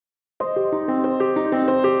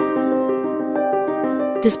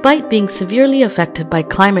Despite being severely affected by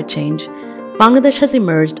climate change, Bangladesh has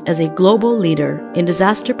emerged as a global leader in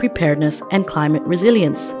disaster preparedness and climate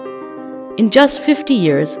resilience. In just 50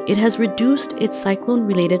 years, it has reduced its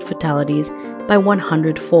cyclone-related fatalities by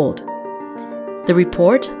 100-fold. The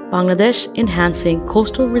report, Bangladesh Enhancing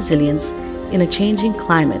Coastal Resilience in a Changing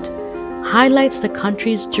Climate, highlights the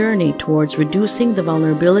country's journey towards reducing the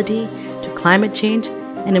vulnerability to climate change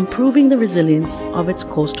and improving the resilience of its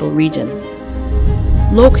coastal region.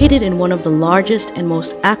 Located in one of the largest and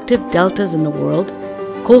most active deltas in the world,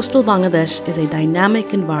 coastal Bangladesh is a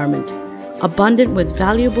dynamic environment, abundant with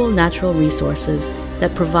valuable natural resources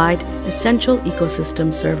that provide essential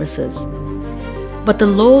ecosystem services. But the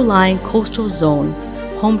low-lying coastal zone,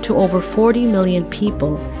 home to over 40 million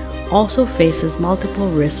people, also faces multiple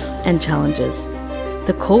risks and challenges.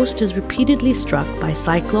 The coast is repeatedly struck by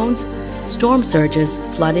cyclones, storm surges,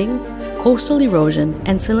 flooding, coastal erosion,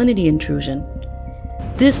 and salinity intrusion.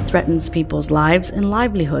 This threatens people's lives and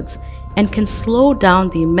livelihoods and can slow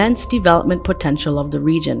down the immense development potential of the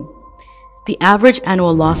region. The average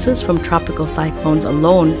annual losses from tropical cyclones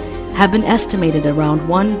alone have been estimated around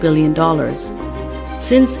 $1 billion.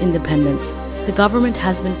 Since independence, the government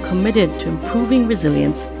has been committed to improving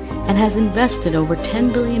resilience and has invested over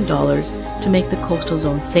 $10 billion to make the coastal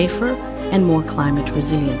zone safer and more climate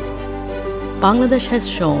resilient. Bangladesh has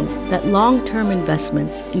shown that long-term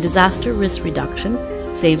investments in disaster risk reduction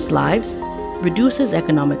saves lives, reduces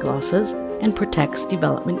economic losses, and protects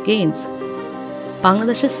development gains.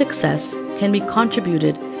 Bangladesh's success can be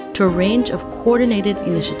contributed to a range of coordinated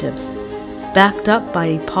initiatives, backed up by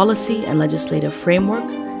a policy and legislative framework,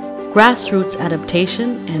 grassroots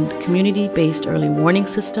adaptation and community-based early warning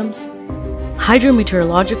systems,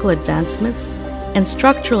 hydrometeorological advancements, and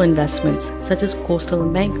structural investments such as coastal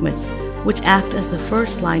embankments, which act as the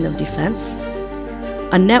first line of defense,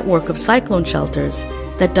 a network of cyclone shelters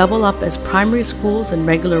that double up as primary schools in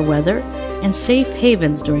regular weather and safe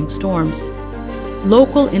havens during storms,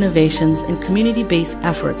 local innovations and community-based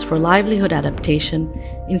efforts for livelihood adaptation,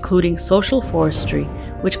 including social forestry,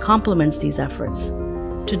 which complements these efforts.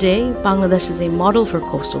 Today, Bangladesh is a model for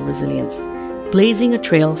coastal resilience, blazing a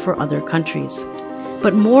trail for other countries.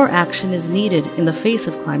 But more action is needed in the face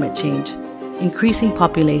of climate change, increasing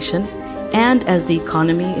population, and as the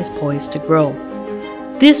economy is poised to grow.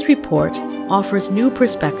 This report offers new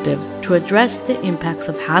perspectives to address the impacts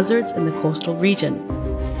of hazards in the coastal region.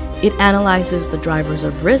 It analyzes the drivers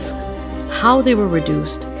of risk, how they were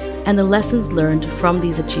reduced, and the lessons learned from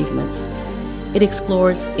these achievements. It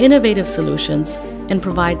explores innovative solutions and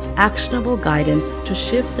provides actionable guidance to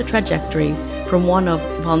shift the trajectory from one of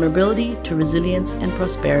vulnerability to resilience and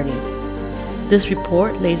prosperity. This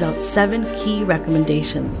report lays out 7 key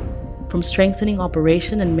recommendations, from strengthening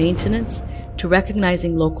operation and maintenance to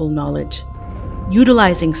recognizing local knowledge,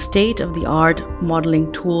 utilizing state-of-the-art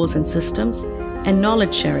modeling tools and systems, and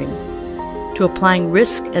knowledge sharing, to applying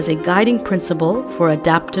risk as a guiding principle for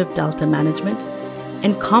adaptive delta management,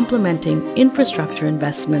 and complementing infrastructure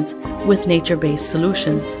investments with nature-based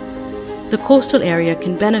solutions. The coastal area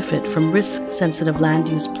can benefit from risk-sensitive land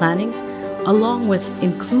use planning, along with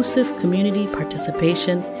inclusive community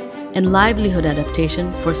participation and livelihood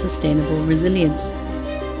adaptation for sustainable resilience.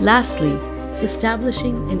 Lastly,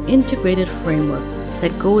 establishing an integrated framework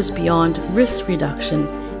that goes beyond risk reduction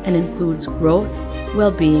and includes growth,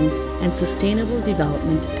 well-being, and sustainable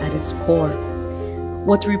development at its core.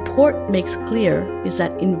 What the report makes clear is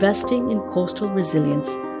that investing in coastal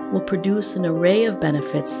resilience will produce an array of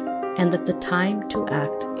benefits and that the time to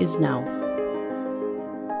act is now.